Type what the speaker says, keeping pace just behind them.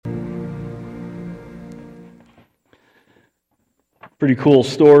Pretty cool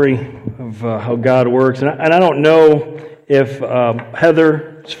story of how God works. And I don't know if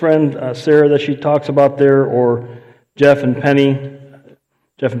Heather's friend, Sarah, that she talks about there, or Jeff and Penny.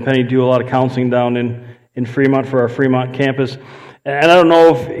 Jeff and Penny do a lot of counseling down in Fremont for our Fremont campus. And I don't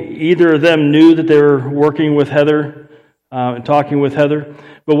know if either of them knew that they were working with Heather and talking with Heather.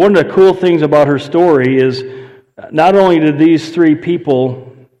 But one of the cool things about her story is not only did these three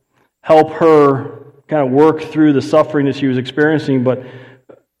people help her kind of work through the suffering that she was experiencing, but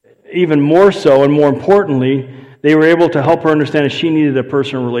even more so and more importantly, they were able to help her understand that she needed a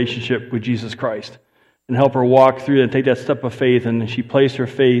personal relationship with Jesus Christ and help her walk through and take that step of faith, and she placed her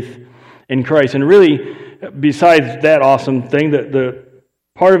faith in Christ. And really, besides that awesome thing, the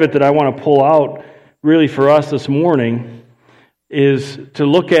part of it that I want to pull out really for us this morning is to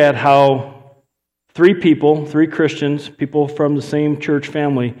look at how three Christians, people from the same church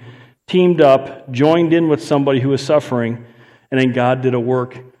family, teamed up, joined in with somebody who was suffering, and then God did a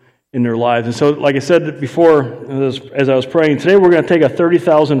work in their lives. And so, like I said before, as I was praying, today we're going to take a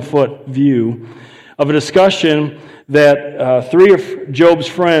 30,000-foot view of a discussion that three of Job's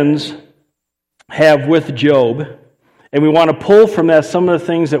friends have with Job, and we want to pull from that some of the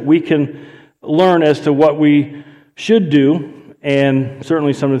things that we can learn as to what we should do, and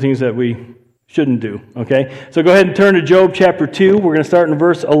certainly some of the things that we shouldn't do. Okay? So go ahead and turn to Job chapter 2. We're going to start in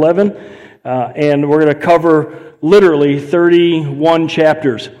verse 11, and we're going to cover literally 31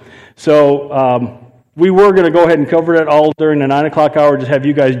 chapters. So we were going to go ahead and cover that all during the 9 o'clock hour, just have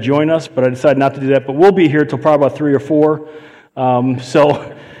you guys join us, but I decided not to do that. But we'll be here till probably about 3 or 4.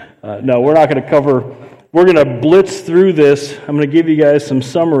 No, we're not going to cover. We're going to blitz through this. I'm going to give you guys some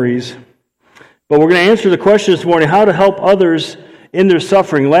summaries. But we're going to answer the question this morning, how to help others in their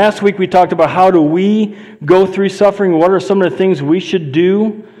suffering. Last week we talked about how do we go through suffering, what are some of the things we should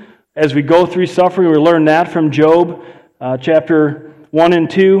do as we go through suffering. We learned that from Job chapter 1 and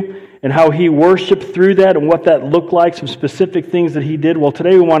 2, and how he worshiped through that and what that looked like, some specific things that he did. Well,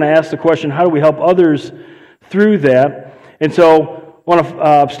 today we want to ask the question, how do we help others through that? And so I want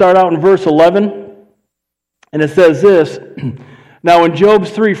to start out in verse 11, and it says this, Now when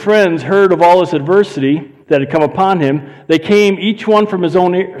Job's three friends heard of all this adversity that had come upon him, they came each one from his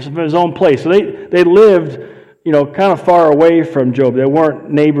own place. So they lived, kind of far away from Job. They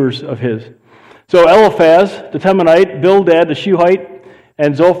weren't neighbors of his. So Eliphaz, the Temanite, Bildad, the Shuhite,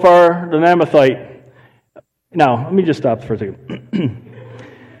 and Zophar, the Naamathite. Now, let me just stop for a second.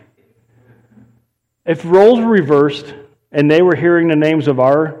 If roles were reversed and they were hearing the names of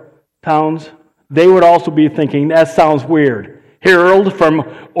our towns, they would also be thinking, that sounds weird. Harald from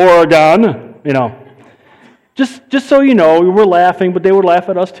Oregon, Just so you know, we were laughing, but they would laugh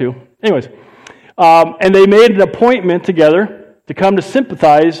at us too. Anyways, and they made an appointment together to come to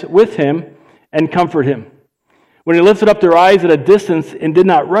sympathize with him and comfort him. When he lifted up their eyes at a distance and did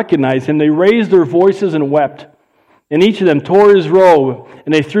not recognize him, they raised their voices and wept. And each of them tore his robe,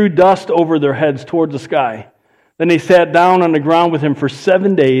 and they threw dust over their heads toward the sky. Then they sat down on the ground with him for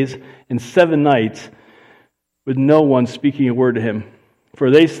 7 days and 7 nights, with no one speaking a word to him.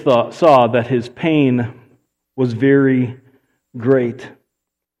 For they saw that his pain was very great.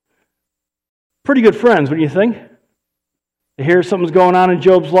 Pretty good friends, what do you think? They hear something's going on in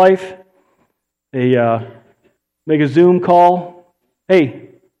Job's life. They make a Zoom call. Hey,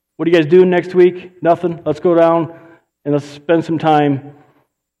 what are you guys doing next week? Nothing. Let's go down and let's spend some time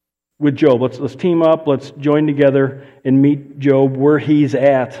with Job. Let's team up. Let's join together and meet Job where he's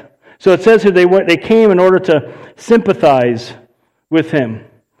at. So it says here they came in order to sympathize with him.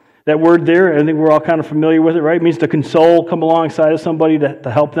 That word there, I think we're all kind of familiar with it, right? It means to console, come alongside of somebody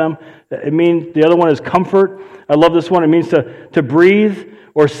to help them. It means, the other one is comfort. I love this one. It means to breathe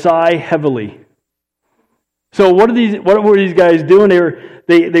or sigh heavily. So what were these guys doing?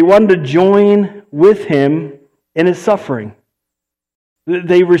 They wanted to join with him in his suffering.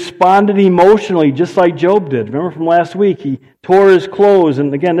 They responded emotionally just like Job did. Remember from last week, he tore his clothes.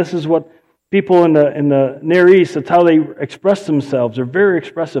 And again, this is what people in the Near East, that's how they express themselves. They're very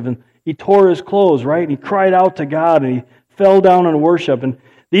expressive. And he tore his clothes, right? And he cried out to God, and he fell down in worship. And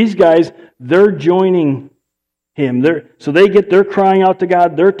these guys, they're joining him. They're crying out to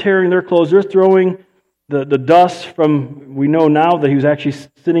God. They're tearing their clothes. They're throwing the dust from, we know now that he was actually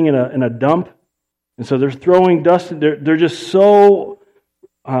sitting in a dump. And so they're throwing dust. They're just so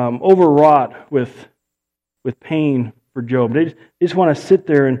overwrought with pain for Job. They just want to sit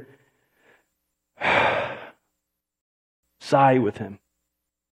there and sigh with him.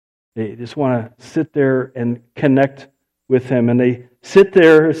 They just want to sit there and connect with him. And they sit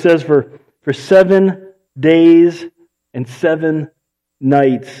there, it says, for 7 days and 7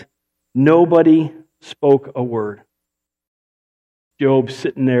 nights. Nobody spoke a word. Job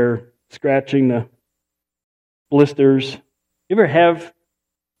sitting there scratching the blisters. You ever have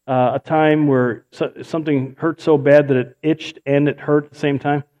a time where something hurt so bad that it itched and it hurt at the same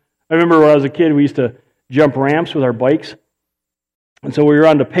time? I remember when I was a kid, we used to jump ramps with our bikes. And so we were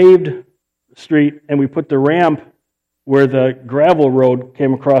on the paved street, and we put the ramp where the gravel road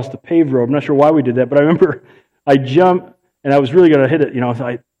came across the paved road. I'm not sure why we did that, but I remember I jumped, and I was really going to hit it,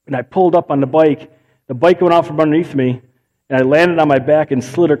 and I pulled up on the bike. The bike went off from underneath me, and I landed on my back and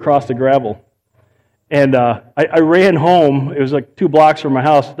slid across the gravel. And I ran home. It was like 2 blocks from my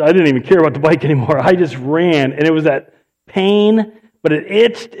house. I didn't even care about the bike anymore. I just ran, and it was that pain, but it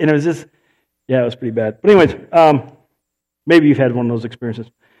itched, and it was just, it was pretty bad. But anyways, maybe you've had one of those experiences.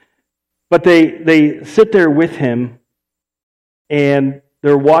 But they sit there with him, and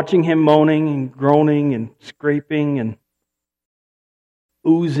they're watching him moaning and groaning and scraping and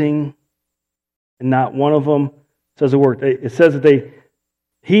oozing, and not one of them says a word. It says that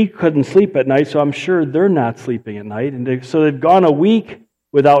he couldn't sleep at night, so I'm sure they're not sleeping at night. And so they've gone a week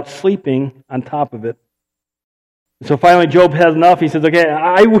without sleeping on top of it. And so finally Job has enough. He says, okay,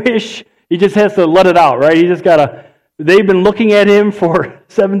 I wish, he just has to let it out, right? He just got to, they've been looking at him for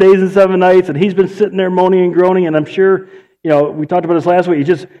 7 days and 7 nights, and he's been sitting there moaning and groaning, and I'm sure, we talked about this last week, he's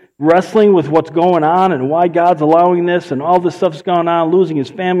just wrestling with what's going on and why God's allowing this, and all this stuff's going on, losing his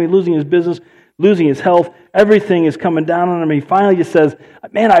family, losing his business, losing his health. Everything is coming down on him. He finally just says,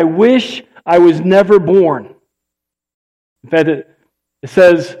 man, I wish I was never born. In fact, it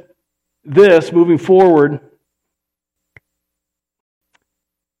says this, moving forward.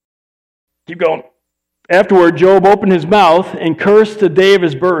 Keep going. Afterward, Job opened his mouth and cursed the day of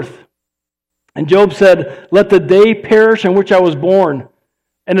his birth. And Job said, let the day perish on which I was born,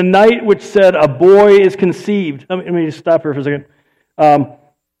 and the night which said, a boy is conceived. Let me just stop here for a second.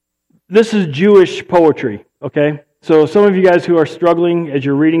 This is Jewish poetry, okay? So some of you guys who are struggling as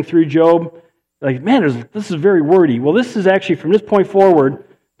you're reading through Job, like, man, this is very wordy. Well, this is actually, from this point forward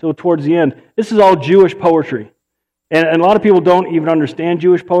till towards the end, this is all Jewish poetry. And a lot of people don't even understand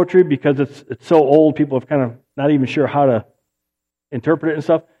Jewish poetry because it's so old, people have kind of not even sure how to interpret it and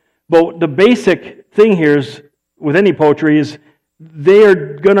stuff. But the basic thing here is, with any poetry, is they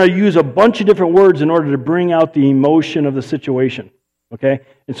are going to use a bunch of different words in order to bring out the emotion of the situation. Okay?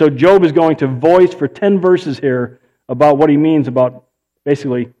 And so Job is going to voice for 10 verses here about what he means about,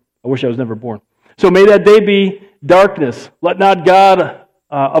 basically, I wish I was never born. So may that day be darkness. Let not God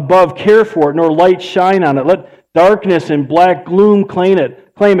above care for it, nor light shine on it. Let darkness and black gloom claim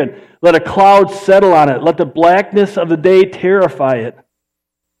it. Let a cloud settle on it. Let the blackness of the day terrify it.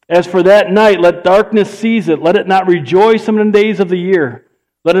 As for that night, let darkness seize it. Let it not rejoice in the days of the year.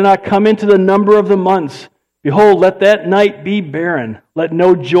 Let it not come into the number of the months. Behold, let that night be barren. Let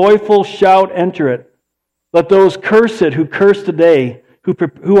no joyful shout enter it. Let those curse it who curse the day,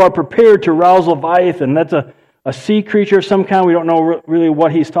 who are prepared to rouse Leviathan. That's a sea creature of some kind. We don't know really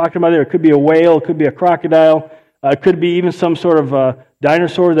what he's talking about there. It could be a whale. It could be a crocodile. It could be even some sort of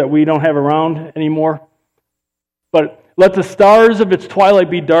dinosaur that we don't have around anymore. But let the stars of its twilight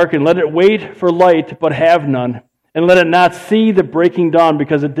be darkened. Let it wait for light, but have none. And let it not see the breaking dawn,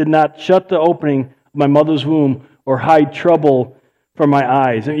 because it did not shut the opening of my mother's womb or hide trouble from my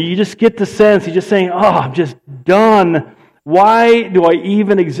eyes. And you just get the sense, he's just saying, I'm just done. Why do I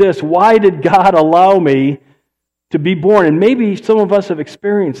even exist? Why did God allow me to be born? And maybe some of us have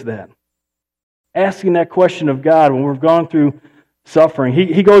experienced that. Asking that question of God when we've gone through suffering.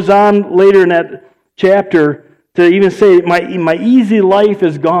 He goes on later in that chapter to even say, my easy life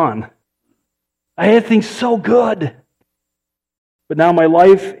is gone. I had things so good, but now my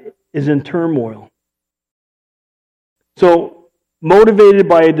life is in turmoil. So, motivated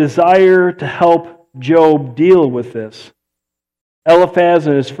by a desire to help Job deal with this, Eliphaz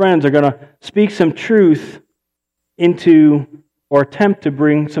and his friends are going to speak some truth into, or attempt to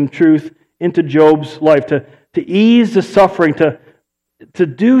bring some truth into Job's life, to ease the suffering, to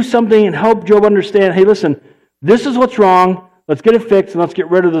do something and help Job understand, hey, listen, this is what's wrong, let's get it fixed, and let's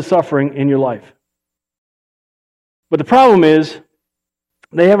get rid of the suffering in your life. But the problem is,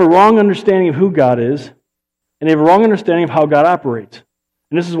 they have a wrong understanding of who God is, and they have a wrong understanding of how God operates.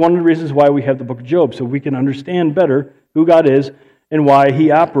 And this is one of the reasons why we have the book of Job, so we can understand better who God is and why He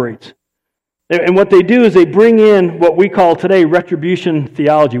operates. And what they do is they bring in what we call today retribution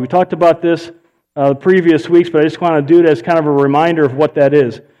theology. We talked about this the previous weeks, but I just want to do it as kind of a reminder of what that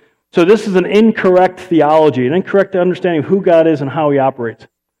is. So this is an incorrect theology, an incorrect understanding of who God is and how He operates.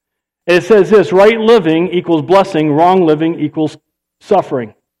 And it says this, right living equals blessing, wrong living equals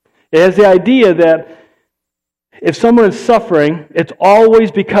suffering. It has the idea that if someone is suffering, it's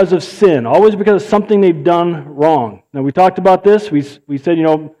always because of sin, always because of something they've done wrong. Now, we talked about this. We said,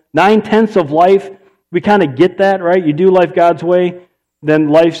 9/10 of life, we kind of get that, right? You do life God's way, then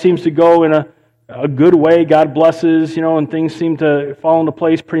life seems to go in a good way. God blesses, and things seem to fall into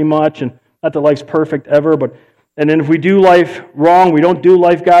place pretty much. And not that life's perfect ever, and then if we do life wrong, we don't do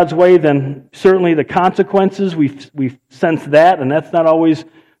life God's way, then certainly the consequences, we sense that, and that's not always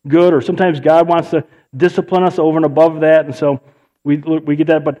good. Or sometimes God wants to discipline us over and above that, and so we get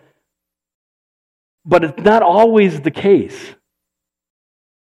that. But it's not always the case.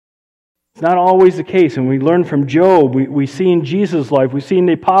 It's not always the case, and we learn from Job. We see in Jesus' life, we see in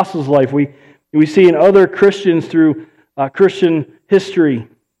the apostles' life, we see in other Christians through Christian history,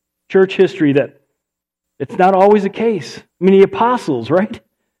 church history, that it's not always the case. I mean, the apostles, right?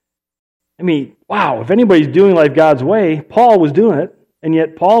 I mean, wow, if anybody's doing life God's way, Paul was doing it, and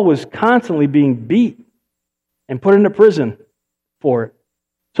yet Paul was constantly being beat and put into prison for it.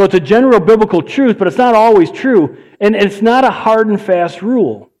 So it's a general biblical truth, but it's not always true, and it's not a hard and fast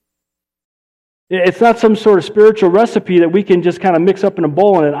rule. It's not some sort of spiritual recipe that we can just kind of mix up in a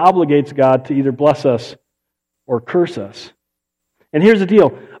bowl and it obligates God to either bless us or curse us. And here's the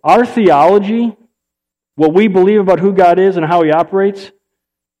deal. Our theology, what we believe about who God is and how He operates,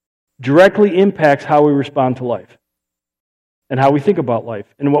 directly impacts how we respond to life and how we think about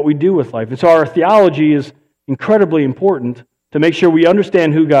life and what we do with life. And so our theology is incredibly important to make sure we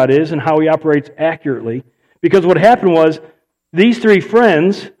understand who God is and how He operates accurately. Because what happened was, these three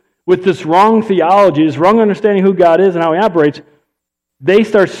friends, with this wrong theology, this wrong understanding who God is and how He operates, they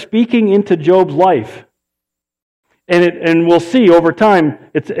start speaking into Job's life. And we'll see over time,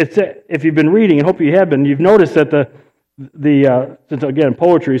 it's if you've been reading, and hope you have been, you've noticed that since again,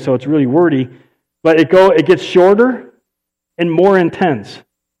 poetry, so it's really wordy, but it gets shorter and more intense.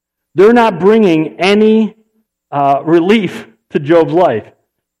 They're not bringing any relief to Job's life.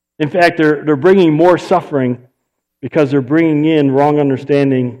 In fact, they're bringing more suffering because they're bringing in wrong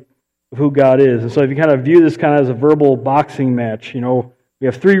understanding of who God is. And so if you kind of view this kind of as a verbal boxing match, we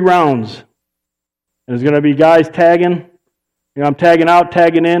have 3 rounds. And there's going to be guys tagging. I'm tagging out,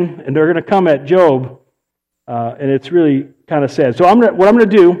 tagging in, and they're going to come at Job. And it's really kind of sad. So what I'm going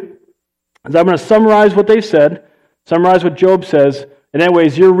to do is I'm going to summarize what they've said, summarize what Job says, and that way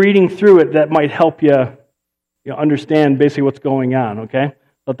as you're reading through it, that might help you understand basically what's going on, okay?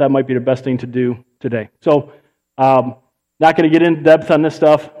 Thought that might be the best thing to do today. So, not going to get into depth on this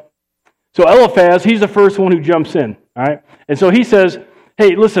stuff. So Eliphaz, he's the first one who jumps in, all right? And so he says,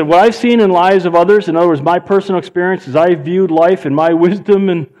 hey, listen, what I've seen in lives of others, in other words, my personal experiences, I viewed life in my wisdom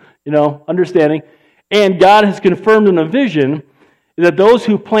and, understanding, and God has confirmed in a vision that those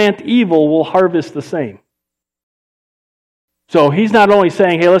who plant evil will harvest the same. So he's not only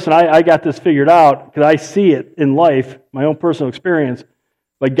saying, hey, listen, I got this figured out because I see it in life, my own personal experience,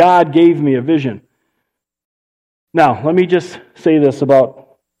 but God gave me a vision. Now, let me just say this about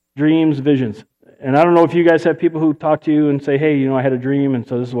dreams, visions. And I don't know if you guys have people who talk to you and say, hey, I had a dream, and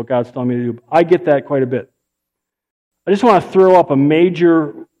so this is what God's telling me to do. I get that quite a bit. I just want to throw up a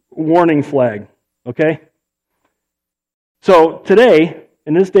major warning flag, okay? So today,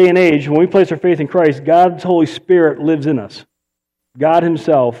 in this day and age, when we place our faith in Christ, God's Holy Spirit lives in us. God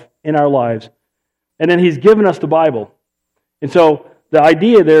Himself in our lives. And then He's given us the Bible. And so the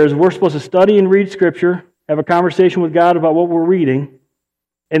idea there is we're supposed to study and read Scripture, have a conversation with God about what we're reading,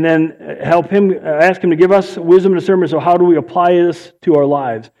 and then ask Him to give us wisdom and discernment. So how do we apply this to our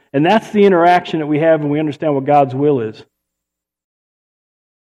lives? And that's the interaction that we have when we understand what God's will is.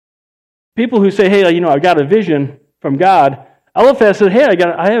 People who say, hey, I got a vision from God. Eliphaz said, hey,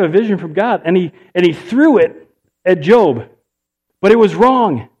 I have a vision from God. And he threw it at Job. But it was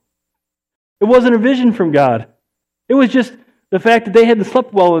wrong. It wasn't a vision from God. It was just the fact that they hadn't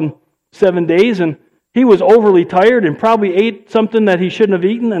slept well in 7 days, and he was overly tired and probably ate something that he shouldn't have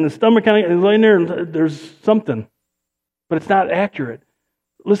eaten, and his stomach kind of is laying there, and there's something. But it's not accurate.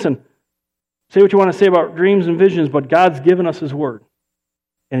 Listen, say what you want to say about dreams and visions, but God's given us His Word.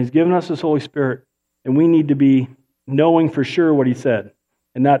 And He's given us His Holy Spirit. And we need to be knowing for sure what He said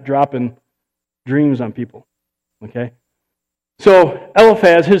and not dropping dreams on people. Okay? So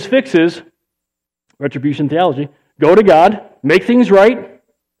Eliphaz, his fix is, retribution theology, go to God, make things right,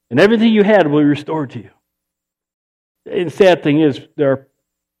 and everything you had will be restored to you. And the sad thing is, there are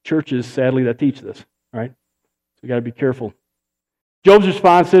churches, sadly, that teach this, right? So we've got to be careful. Job's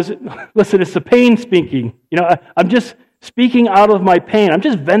response is, listen, it's the pain speaking. I'm just speaking out of my pain. I'm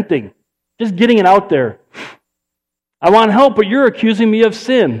just venting, just getting it out there. I want help, but you're accusing me of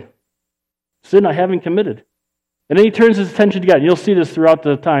sin. Sin I haven't committed. And then he turns his attention to God. And you'll see this throughout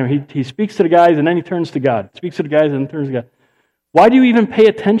the time. He speaks to the guys, and then he turns to God. Speaks to the guys, and then turns to God. Why do you even pay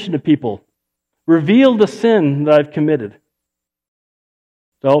attention to people? Reveal the sin that I've committed.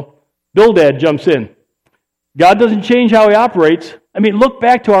 So, Bildad jumps in. God doesn't change how he operates. I mean, look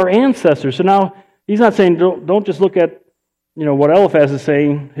back to our ancestors. So now, he's not saying, don't just look at what Eliphaz is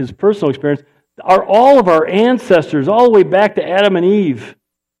saying, his personal experience. All of our ancestors, all the way back to Adam and Eve,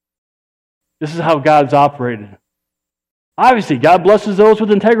 this is how God's operated. Obviously, God blesses those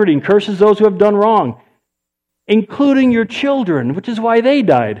with integrity and curses those who have done wrong, including your children, which is why they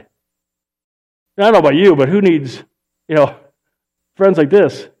died. I don't know about you, but who needs, friends like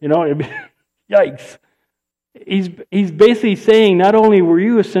this? Yikes. He's basically saying not only were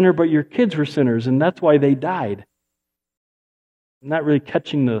you a sinner, but your kids were sinners, and that's why they died. I'm not really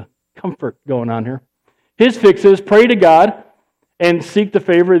catching the comfort going on here. His fix is pray to God and seek the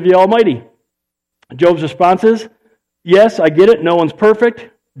favor of the Almighty. Job's response is, yes, I get it, no one's perfect.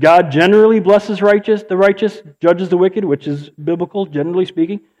 God generally blesses the righteous, judges the wicked, which is biblical, generally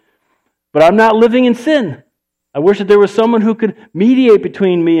speaking. But I'm not living in sin. I wish that there was someone who could mediate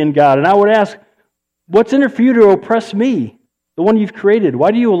between me and God. And I would ask, what's in it for you to oppress me, the one you've created?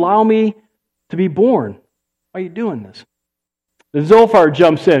 Why do you allow me to be born? Why are you doing this? Then Zophar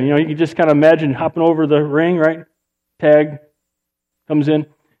jumps in. You can just kind of imagine hopping over the ring, right? Tag comes in.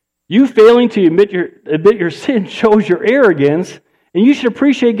 You failing to admit your sin shows your arrogance, and you should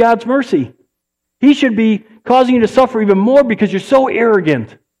appreciate God's mercy. He should be causing you to suffer even more because you're so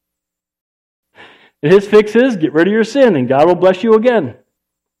arrogant. And his fix is, get rid of your sin, and God will bless you again.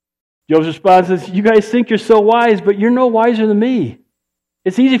 Job's response is, you guys think you're so wise, but you're no wiser than me.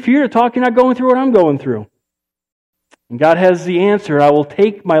 It's easy for you to talk, you're not going through what I'm going through. And God has the answer. I will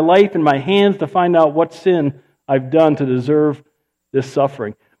take my life in my hands to find out what sin I've done to deserve this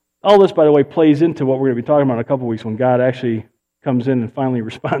suffering. All this, by the way, plays into what we're going to be talking about in a couple weeks when God actually comes in and finally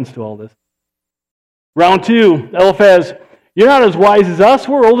responds to all this. Round 2, Eliphaz, you're not as wise as us.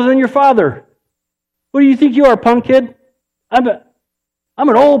 We're older than your father. Who do you think you are, punk kid? I'm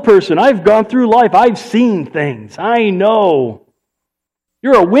an old person. I've gone through life. I've seen things. I know.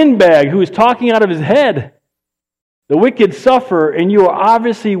 You're a windbag who is talking out of his head. The wicked suffer, and you are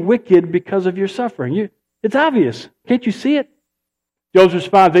obviously wicked because of your suffering. It's obvious. Can't you see it? Job's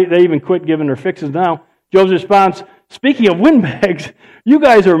response, they even quit giving their fixes now. Job's response, speaking of windbags, you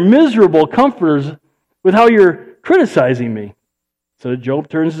guys are miserable comforters with how you're criticizing me. So Job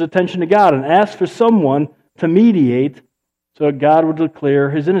turns his attention to God and asks for someone to mediate so that God would declare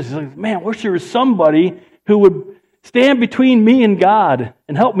his innocence. He's like, man, I wish there was somebody who would stand between me and God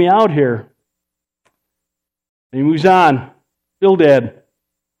and help me out here. And he moves on. Bildad,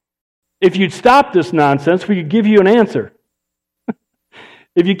 if you'd stop this nonsense, we could give you an answer.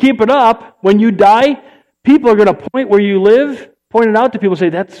 If you keep it up, when you die, people are going to point where you live, point it out to people and say,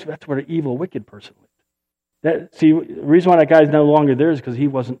 that's where an evil, wicked person lived. The reason why that guy's no longer there is because he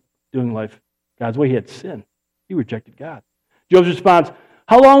wasn't doing life God's way. He had sin. He rejected God. Job's response,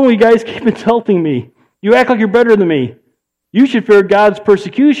 how long will you guys keep insulting me? You act like you're better than me. You should fear God's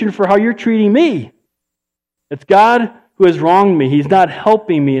persecution for how you're treating me. It's God who has wronged me. He's not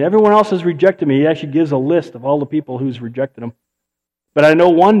helping me. And everyone else has rejected me. He actually gives a list of all the people who's rejected him. But I know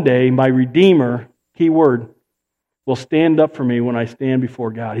one day my Redeemer, key word, will stand up for me when I stand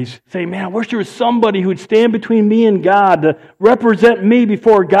before God. He's saying, man, I wish there was somebody who would stand between me and God to represent me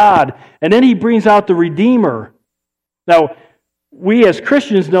before God. And then he brings out the Redeemer. Now, we as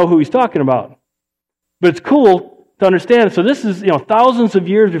Christians know who he's talking about. But it's cool to understand. So this is thousands of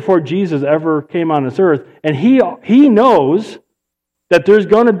years before Jesus ever came on this earth. And he knows that there's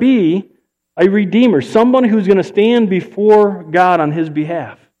going to be a Redeemer, someone who's going to stand before God on his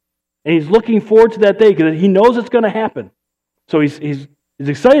behalf. And he's looking forward to that day because he knows it's going to happen. So he's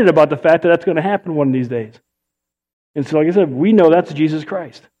excited about the fact that that's going to happen one of these days. And so, like I said, we know that's Jesus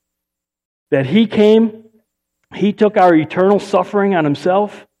Christ. That he came, he took our eternal suffering on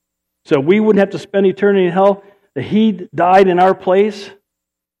himself, so we wouldn't have to spend eternity in hell, that he died in our place.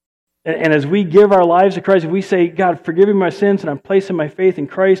 And as we give our lives to Christ, if we say, God, forgive me my sins, and I'm placing my faith in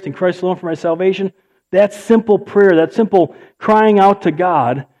Christ alone for my salvation, that simple prayer, that simple crying out to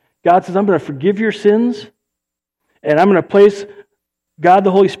God, God says, I'm going to forgive your sins, and I'm going to place God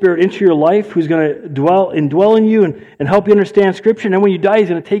the Holy Spirit into your life, who's going to indwell in you and help you understand Scripture, and then when you die, he's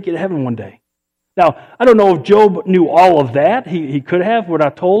going to take you to heaven one day. Now, I don't know if Job knew all of that. He could have. We're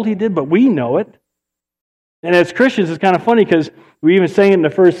not told he did, but we know it. And as Christians, it's kind of funny because we even sang it in the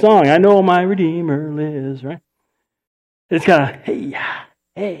first song, I know my Redeemer lives, right? It's kind of,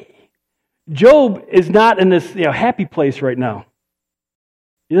 hey. Job is not in this happy place right now.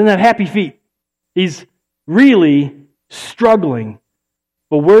 He doesn't have happy feet. He's really struggling.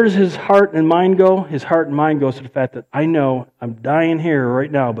 But where does his heart and mind go? His heart and mind goes to the fact that I know I'm dying here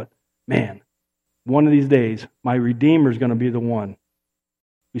right now, but man, one of these days, my Redeemer is going to be the one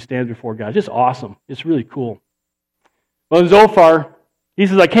who stands before God. Just awesome. It's really cool. Well, in Zophar, he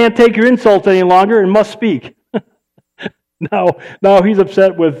says, I can't take your insults any longer and must speak. Now he's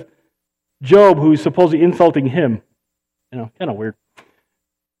upset with Job, who's supposedly insulting him. Kind of weird.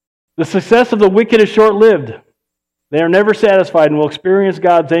 The success of the wicked is short-lived. They are never satisfied and will experience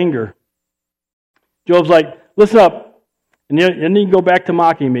God's anger. Job's like, listen up, and then you go back to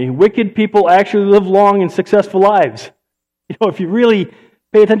mocking me. Wicked people actually live long and successful lives. If you really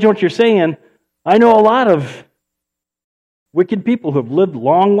pay attention to what you're saying, I know a lot of wicked people who have lived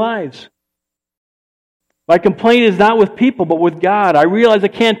long lives. My complaint is not with people, but with God. I realize I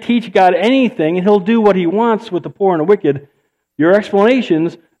can't teach God anything, and He'll do what He wants with the poor and the wicked. Your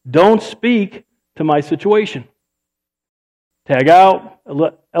explanations don't speak to my situation. Tag out.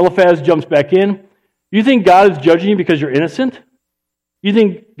 Eliphaz jumps back in. You think God is judging you because you're innocent? You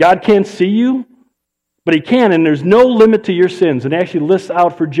think God can't see you? But He can, and there's no limit to your sins. And it actually lists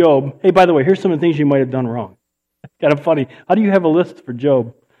out for Job, hey, by the way, here's some of the things you might have done wrong. It's kind of funny. How do you have a list for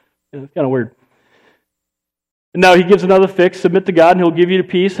Job? It's kind of weird. And now he gives another fix. Submit to God, and He'll give you the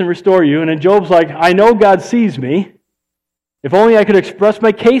peace and restore you. And then Job's like, I know God sees me. If only I could express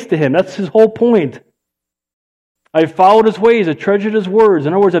my case to Him. That's his whole point. I've followed His ways. I've treasured His words.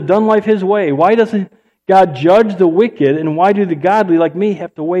 In other words, I've done life His way. Why doesn't God judge the wicked, and why do the godly like me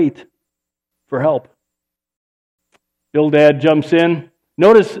have to wait for help? Bildad jumps in.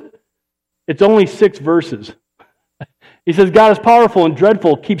 Notice it's only 6 verses. He says, God is powerful and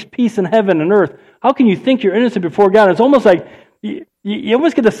dreadful, keeps peace in heaven and earth. How can you think you're innocent before God? It's almost like, you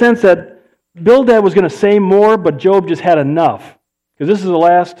almost get the sense that Bildad was going to say more, but Job just had enough. Because this is the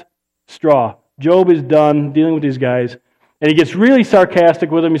last straw. Job is done dealing with these guys. And he gets really sarcastic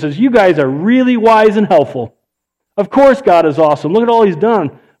with them. He says, you guys are really wise and helpful. Of course God is awesome. Look at all He's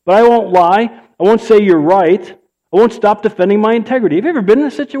done. But I won't lie. I won't say you're right. I won't stop defending my integrity. Have you ever been in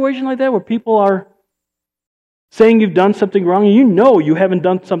a situation like that where people are saying you've done something wrong and you know you haven't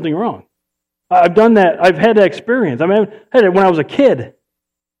done something wrong? I've done that. I've had that experience. I had it when I was a kid.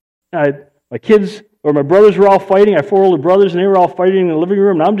 My kids or my brothers were all fighting. I have 4 older brothers, and they were all fighting in the living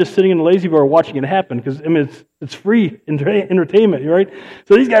room, and I'm just sitting in the lazy boy watching it happen because it's free entertainment, right?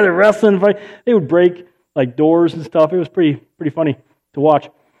 So these guys are wrestling, fighting. They would break like doors and stuff. It was pretty funny to watch.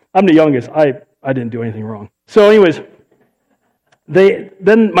 I'm the youngest. I didn't do anything wrong. So, anyways,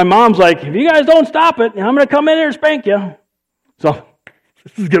 then my mom's like, if you guys don't stop it, I'm going to come in here and spank you. So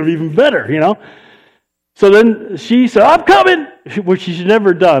this is going to be even better, So then she said, I'm coming, which she's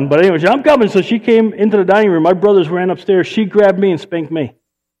never done. But anyway, I'm coming. So she came into the dining room. My brothers ran upstairs. She grabbed me and spanked me.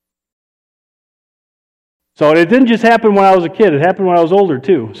 So it didn't just happen when I was a kid. It happened when I was older,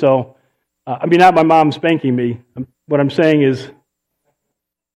 too. So, not my mom spanking me. What I'm saying is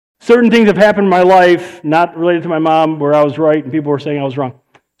certain things have happened in my life, not related to my mom, where I was right and people were saying I was wrong.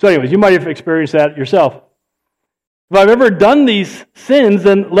 So anyways, you might have experienced that yourself. If I've ever done these sins,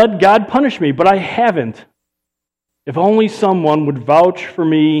 then let God punish me, but I haven't. If only someone would vouch for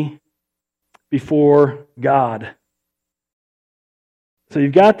me before God. So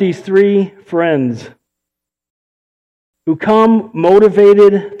you've got these 3 friends who come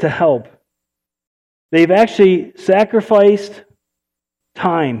motivated to help. They've actually sacrificed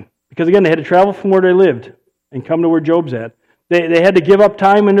time, because again, they had to travel from where they lived and come to where Job's at. They had to give up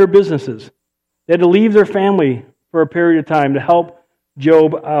time in their businesses. They had to leave their family for a period of time to help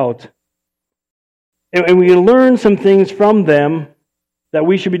Job out. And we can learn some things from them that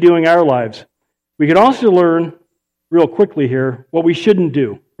we should be doing in our lives. We can also learn, real quickly here, what we shouldn't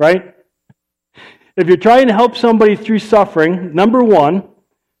do, right? If you're trying to help somebody through suffering, number 1,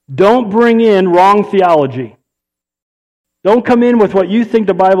 don't bring in wrong theology. Don't come in with what you think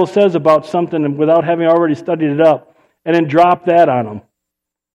the Bible says about something without having already studied it up and then drop that on them,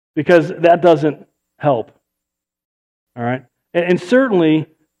 because that doesn't help. All right? And certainly,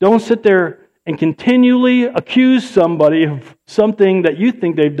 don't sit there and continually accuse somebody of something that you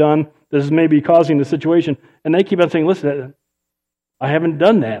think they've done that is maybe causing the situation, and they keep on saying, listen, I haven't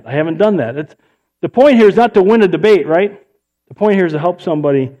done that. I haven't done that. The point here is not to win a debate, right? The point here is to help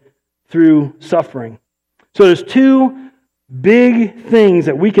somebody through suffering. So there's 2 big things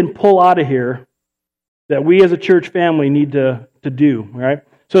that we can pull out of here that we as a church family need to do, right?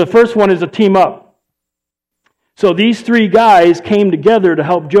 So the first one is a team up. So these 3 guys came together to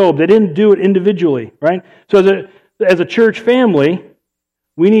help Job. They didn't do it individually, right? So as a church family,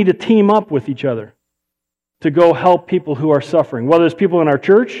 we need to team up with each other to go help people who are suffering, whether it's people in our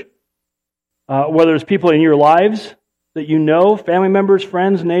church, whether it's people in your lives that you know, family members,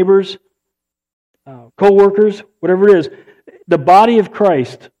 friends, neighbors, co-workers, whatever it is. The body of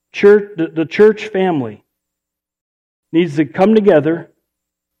Christ, church, the church family, needs to come together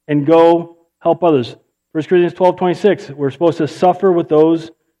and go help others. 1 Corinthians 12:26, we're supposed to suffer with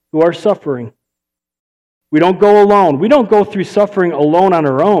those who are suffering. We don't go alone. We don't go through suffering alone on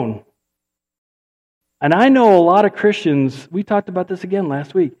our own. And I know a lot of Christians, we talked about this again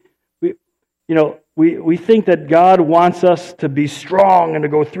last week. We think that God wants us to be strong and to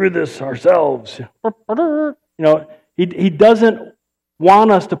go through this ourselves. He doesn't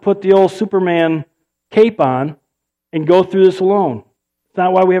want us to put the old Superman cape on and go through this alone. It's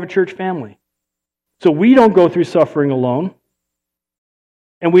not why we have a church family. So we don't go through suffering alone,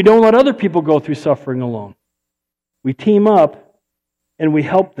 and we don't let other people go through suffering alone. We team up and we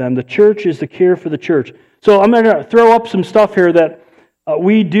help them. The church is the care for the church. So I'm going to throw up some stuff here that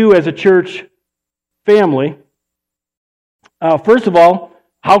we do as a church family. First of all,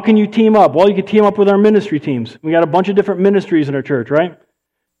 how can you team up? Well, you can team up with our ministry teams. We got a bunch of different ministries in our church, right?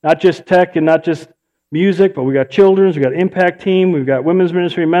 Not just tech and not just music, but we got children's, we got impact team, we've got women's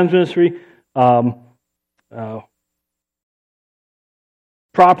ministry, men's ministry,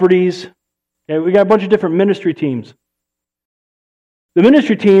 properties. Okay, we got a bunch of different ministry teams. The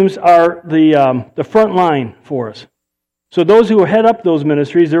ministry teams are the front line for us. So those who head up those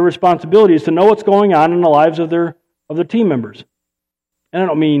ministries, their responsibility is to know what's going on in the lives of their team members. And I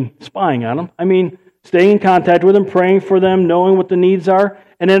don't mean spying on them. I mean staying in contact with them, praying for them, knowing what the needs are.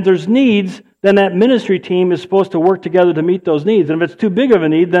 And then if there's needs, then that ministry team is supposed to work together to meet those needs. And if it's too big of a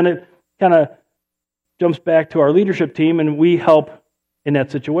need, then it kind of jumps back to our leadership team and we help in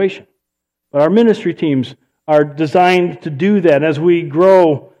that situation. But our ministry teams are designed to do that. And as we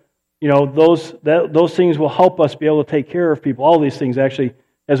grow, those things will help us be able to take care of people. All these things, actually,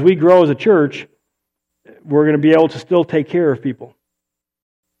 as we grow as a church, we're going to be able to still take care of people.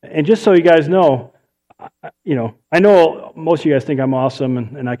 And just so you guys know, I know most of you guys think I'm awesome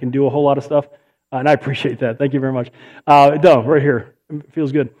and I can do a whole lot of stuff, and I appreciate that. Thank you very much. No, right here. It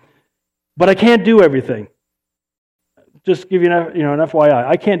feels good. But I can't do everything. Just give you an FYI.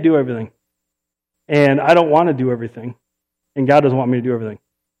 I can't do everything. And I don't want to do everything. And God doesn't want me to do everything.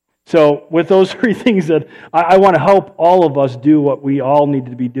 So with those three things, that I want to help all of us do what we all need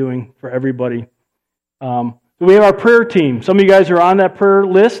to be doing for everybody. So we have our prayer team. Some of you guys are on that prayer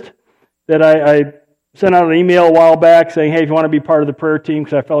list that I sent out an email a while back saying, hey, if you want to be part of the prayer team,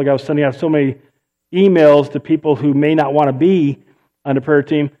 because I felt like I was sending out so many emails to people who may not want to be on the prayer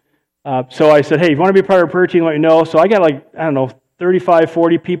team. So I said, hey, if you want to be part of the prayer team, let me know. So I got 35,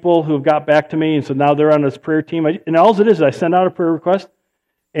 40 people who have got back to me, and so now they're on this prayer team. And all it is I send out a prayer request,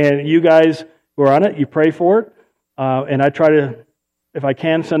 and you guys who are on it, you pray for it. And I try to, if I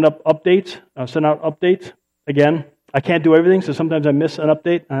can, send out updates. Again, I can't do everything, so sometimes I miss an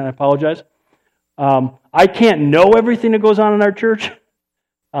update, and I apologize. I can't know everything that goes on in our church,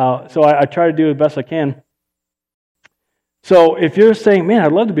 so I try to do the best I can. So if you're saying, man,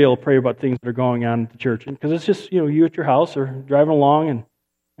 I'd love to be able to pray about things that are going on at the church, because it's just, you at your house or driving along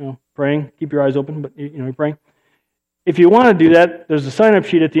and, praying, keep your eyes open, but, you're praying. If you want to do that, there's a sign-up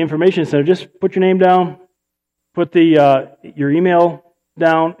sheet at the information center. Just put your name down, put your email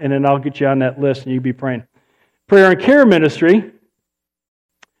down, and then I'll get you on that list and you'll be praying. Prayer and care ministry.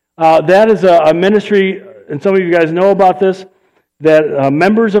 That is a ministry, and some of you guys know about this, that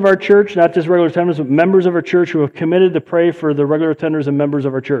members of our church, not just regular attenders, but members of our church who have committed to pray for the regular attenders and members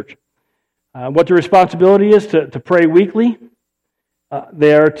of our church. What the responsibility is to pray weekly.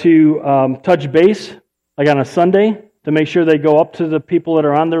 They are to touch base, like on a Sunday, to make sure they go up to the people that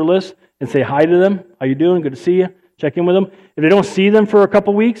are on their list and say hi to them. How you doing? Good to see you. Check in with them. If they don't see them for a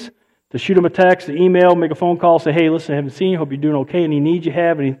couple weeks, to shoot them a text, an email, make a phone call, say, hey, listen, I haven't seen you. Hope you're doing okay. Any needs you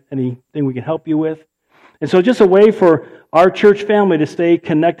have, anything we can help you with. And so just a way for our church family to stay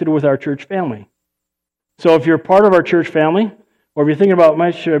connected with our church family. So if you're part of our church family, or if you're thinking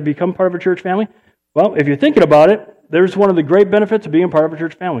about, should I become part of a church family? Well, if you're thinking about it, there's one of the great benefits of being part of a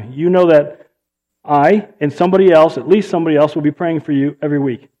church family. You know that I and somebody else, at least somebody else, will be praying for you every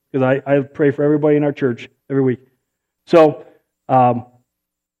week. Because I pray for everybody in our church every week. So, I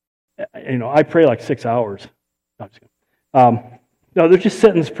pray like 6 hours. No, I'm just kidding. No, they're just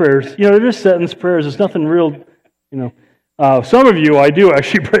sentence prayers. They're just sentence prayers. There's nothing real, Some of you, I do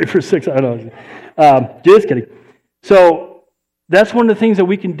actually pray for 6 hours. Just kidding. So that's one of the things that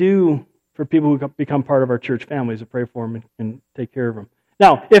we can do for people who become part of our church family, is to pray for them and take care of them.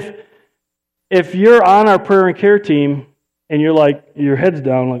 Now, if you're on our prayer and care team and you're like, your head's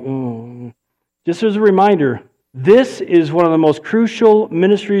down, like, oh, just as a reminder, this is one of the most crucial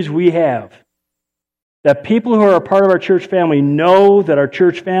ministries we have. that people who are a part of our church family know that our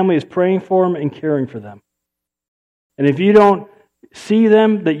church family is praying for them and caring for them. And if you don't see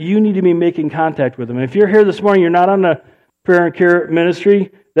them, that you need to be making contact with them. And if you're here this morning, you're not on the prayer and care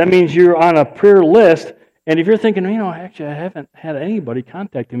ministry, that means you're on a prayer list. And if you're thinking, actually, I haven't had anybody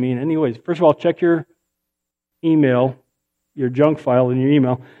contacting me in any ways. First of all, check your email, your junk file in your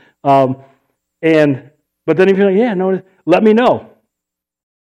email. But then if you're like, no, let me know.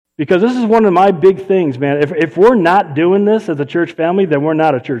 Because this is one of my big things, man. If we're not doing this as a church family, then we're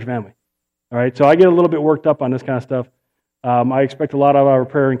not a church family. All right, so I get a little bit worked up on this kind of stuff. I expect a lot of our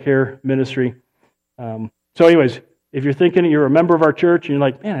prayer and care ministry. So anyways, if you're thinking you're a member of our church and you're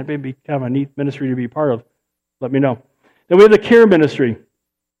like, man, it may be kind of a neat ministry to be part of, let me know. Then we have the care ministry.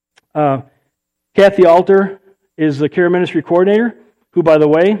 Kathy Alter is the care ministry coordinator, who, by the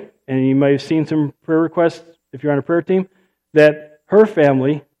way, and you may have seen some prayer requests if you're on a prayer team, that her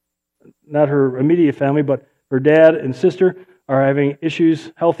family, not her immediate family, but her dad and sister are having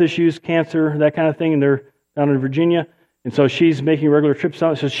issues, health issues, cancer, that kind of thing, and they're down in Virginia. And so she's making regular trips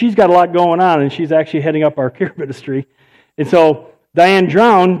out. So she's got a lot going on, and she's actually heading up our care ministry. And so Diane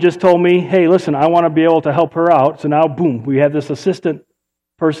Drown just told me, hey, listen, I want to be able to help her out. So now, boom, we have this assistant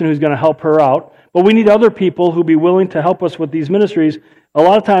person who's going to help her out. But we need other people who be willing to help us with these ministries. A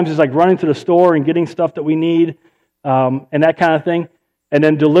lot of times it's like running to the store and getting stuff that we need and that kind of thing, and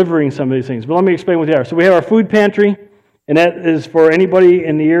then delivering some of these things. But let me explain what they are. So we have our food pantry, and that is for anybody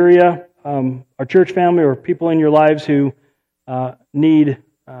in the area, our church family or people in your lives who need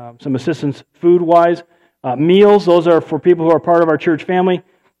some assistance food-wise. Meals, those are for people who are part of our church family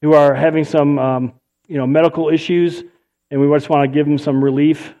who are having some medical issues, and we just want to give them some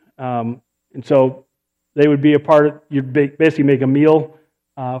relief. And so they would be a part of, you'd basically make a meal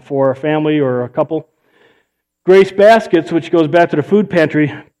for a family or a couple. Grace Baskets, which goes back to the food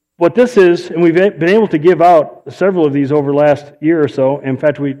pantry. What this is, and we've been able to give out several of these over the last year or so. In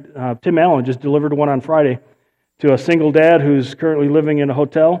fact, Tim Allen just delivered one on Friday to a single dad who's currently living in a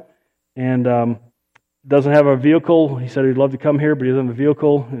hotel and doesn't have a vehicle. He said he'd love to come here, but he doesn't have a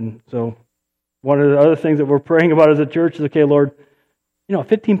vehicle. And so one of the other things that we're praying about as a church is, okay, Lord, a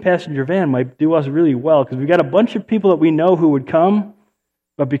 15-passenger van might do us really well because we've got a bunch of people that we know who would come,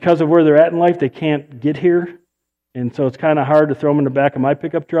 but because of where they're at in life, they can't get here. And so it's kind of hard to throw them in the back of my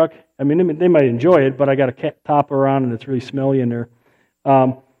pickup truck. I mean, they might enjoy it, but I got a topper on and it's really smelly in there.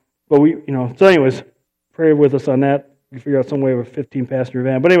 But so anyways, pray with us on that. We figure out some way of a 15-passenger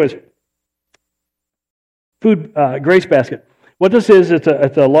van. But anyways, food Grace Basket. What this is, it's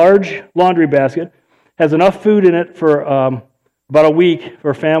a large laundry basket. Has enough food in it for about a week for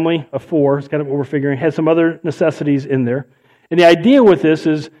a family of 4. It's kind of what we're figuring. Has some other necessities in there. And the idea with this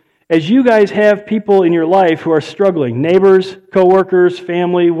is, as you guys have people in your life who are struggling, neighbors, coworkers,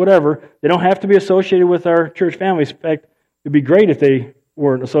 family, whatever, they don't have to be associated with our church family. In fact, it'd be great if they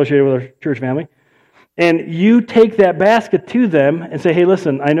weren't associated with our church family. And you take that basket to them and say, hey,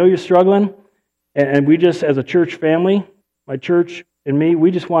 listen, I know you're struggling, and we just, as a church family, my church and me, we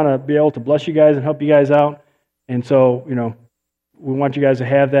just want to be able to bless you guys and help you guys out. And so, we want you guys to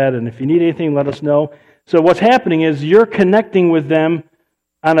have that, and if you need anything, let us know. So what's happening is you're connecting with them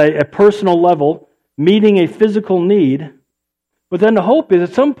on a personal level, meeting a physical need, but then the hope is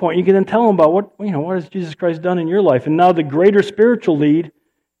at some point you can then tell them about what has Jesus Christ done in your life, and now the greater spiritual need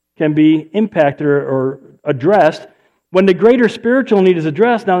can be impacted or addressed. When the greater spiritual need is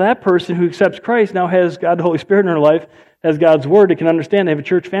addressed, now that person who accepts Christ now has God the Holy Spirit in their life, has God's Word, they can understand, they have a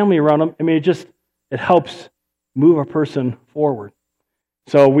church family around them. I mean, it helps move a person forward.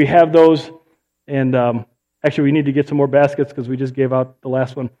 So we have those, and actually we need to get some more baskets because we just gave out the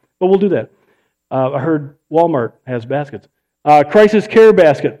last one. But we'll do that. I heard Walmart has baskets. Crisis care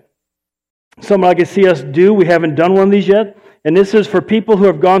basket. Something I can see us do. We haven't done one of these yet. And this is for people who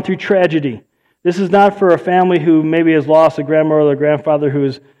have gone through tragedy. This is not for a family who maybe has lost a grandmother or a grandfather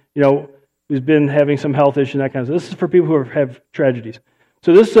who's been having some health issue and that kind of stuff. This is for people who have tragedies.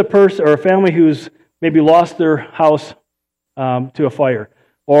 So this is a person or a family who's maybe lost their house to a fire,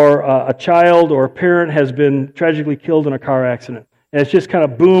 or a child or a parent has been tragically killed in a car accident. And it's just kind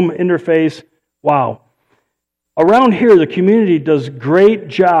of boom, in their face, wow. Around here, the community does a great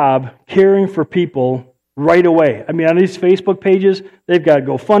job caring for people right away. I mean, on these Facebook pages, they've got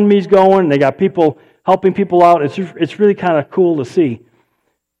GoFundMe's going, they got people helping people out. It's really kind of cool to see.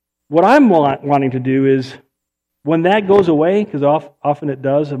 What I'm wanting to do is, when that goes away, because often it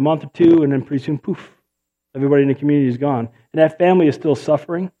does, a month or two, and then pretty soon, poof, everybody in the community is gone, and that family is still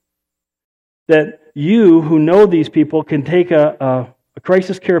suffering, that you who know these people can take a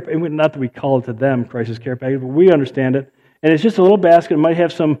crisis care, not that we call it to them crisis care package, but we understand it, and it's just a little basket. It might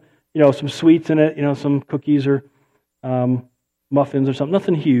have some some sweets in it, some cookies or muffins or something.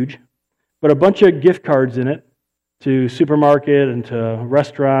 Nothing huge, but a bunch of gift cards in it to supermarket and to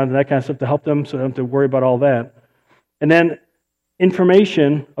restaurant and that kind of stuff to help them so they don't have to worry about all that. And then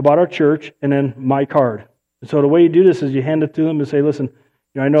information about our church and then my card. And so the way you do this is you hand it to them and say, listen,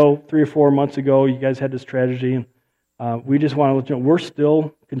 I know 3 or 4 months ago you guys had this tragedy, and we just want to let you know we're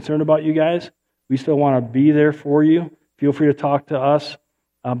still concerned about you guys. We still want to be there for you. Feel free to talk to us.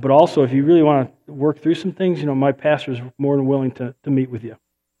 But also, if you really want to work through some things, my pastor is more than willing to meet with you.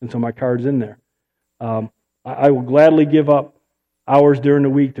 And so my card's in there. I will gladly give up hours during the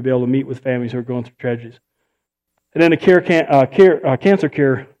week to be able to meet with families who are going through tragedies. And then a cancer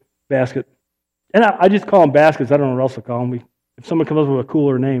care basket. And I just call them baskets. I don't know what else to call them. If someone comes up with a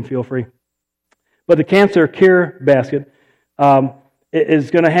cooler name, feel free. But the cancer care basket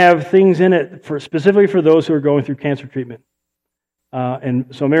is going to have things in it specifically for those who are going through cancer treatment. And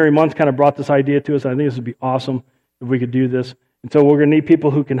so Mary Muntz kind of brought this idea to us. I think this would be awesome if we could do this. And so we're going to need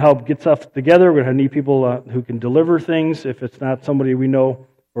people who can help get stuff together. We're going to need people who can deliver things if it's not somebody we know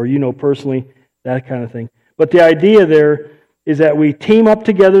or personally, that kind of thing. But the idea there is that we team up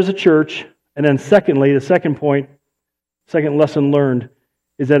together as a church. And then secondly, the second point, second lesson learned,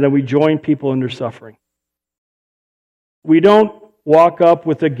 is that we join people in their suffering. We don't walk up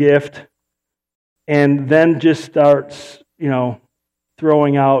with a gift and then just start,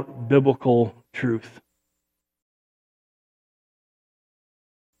 throwing out biblical truth.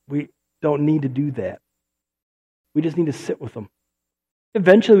 We don't need to do that. We just need to sit with them.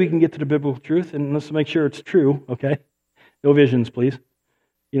 Eventually we can get to the biblical truth, and let's make sure it's true, okay? No visions, please.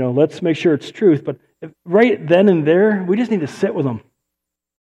 Let's make sure it's truth, but right then and there, we just need to sit with them.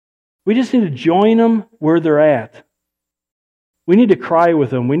 We just need to join them where they're at. We need to cry with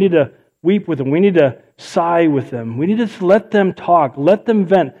them. We need to weep with them. We need to sigh with them. We need to just let them talk, let them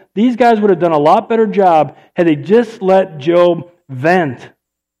vent. These guys would have done a lot better job had they just let Job vent.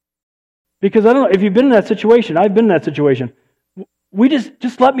 Because I don't know, if you've been in that situation, I've been in that situation. We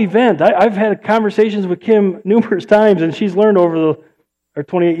just let me vent. I've had conversations with Kim numerous times, and she's learned over our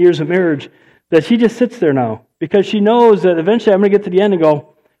 28 years of marriage that she just sits there now because she knows that eventually I'm going to get to the end and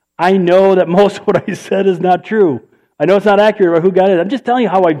go, I know that most of what I said is not true. I know it's not accurate about who God is. I'm just telling you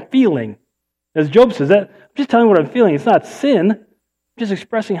how I'm feeling. As Job says, I'm just telling you what I'm feeling. It's not sin. I'm just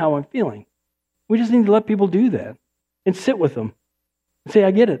expressing how I'm feeling. We just need to let people do that and sit with them and say, I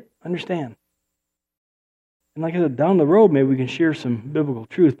get it. I understand. And like I said, down the road, maybe we can share some biblical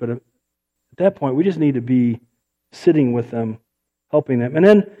truth. But at that point, we just need to be sitting with them, helping them. And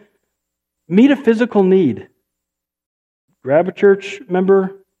then meet a physical need. Grab a church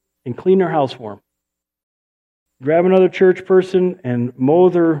member and clean their house for them. Grab another church person and mow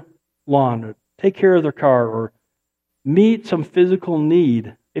their lawn, or take care of their car, or meet some physical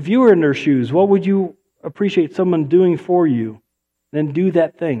need. If you were in their shoes, what would you appreciate someone doing for you? Then do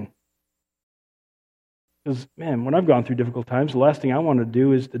that thing. Because, man, when I've gone through difficult times, the last thing I want to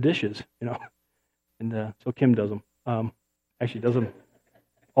do is the dishes, And so Kim does them. Actually does them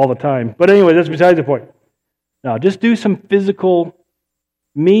all the time. But anyway, that's besides the point. Now, just do some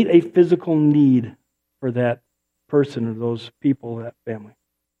meet a physical need for that person or those people, that family.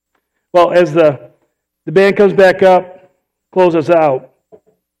 Well, as the band comes back up, close us out,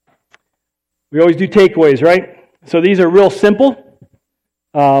 we always do takeaways, right? So these are real simple,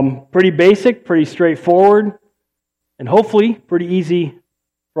 pretty basic, pretty straightforward, and hopefully pretty easy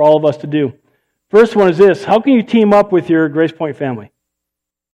for all of us to do. First one is this: how can you team up with your Grace Point family?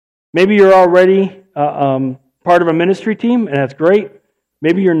 Maybe you're already part of a ministry team, and that's great.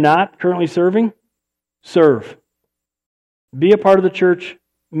 Maybe you're not currently serving. Serve. Be a part of the church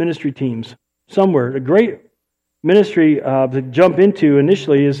ministry teams somewhere. A great ministry to jump into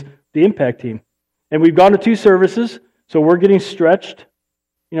initially is the Impact Team. And we've gone to 2 services, so we're getting stretched,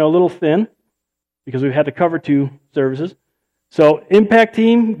 a little thin, because we've had to cover 2 services. So Impact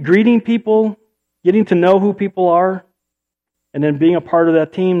Team, greeting people, getting to know who people are, and then being a part of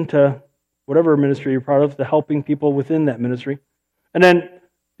that team to whatever ministry you're part of, to helping people within that ministry. And then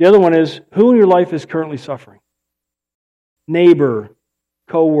the other one is, who in your life is currently suffering? Neighbor,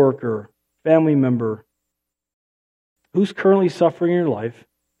 co-worker, family member. Who's currently suffering in your life,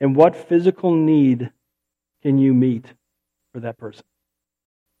 and what physical need can you meet for that person?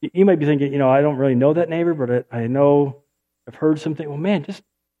 You might be thinking, I don't really know that neighbor, but I know I've heard something. Well, man, just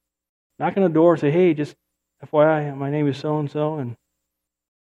knock on the door and say, hey, just FYI, my name is so-and-so, and,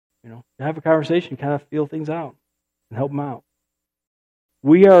 have a conversation, kind of feel things out and help them out.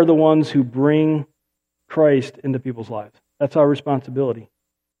 We are the ones who bring Christ into people's lives. That's our responsibility.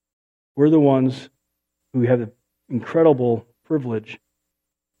 We're the ones who have the incredible privilege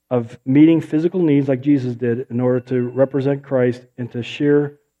of meeting physical needs like Jesus did in order to represent Christ and to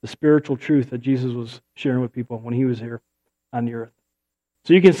share the spiritual truth that Jesus was sharing with people when he was here on the earth.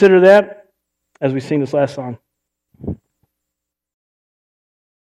 So you consider that as we sing this last song.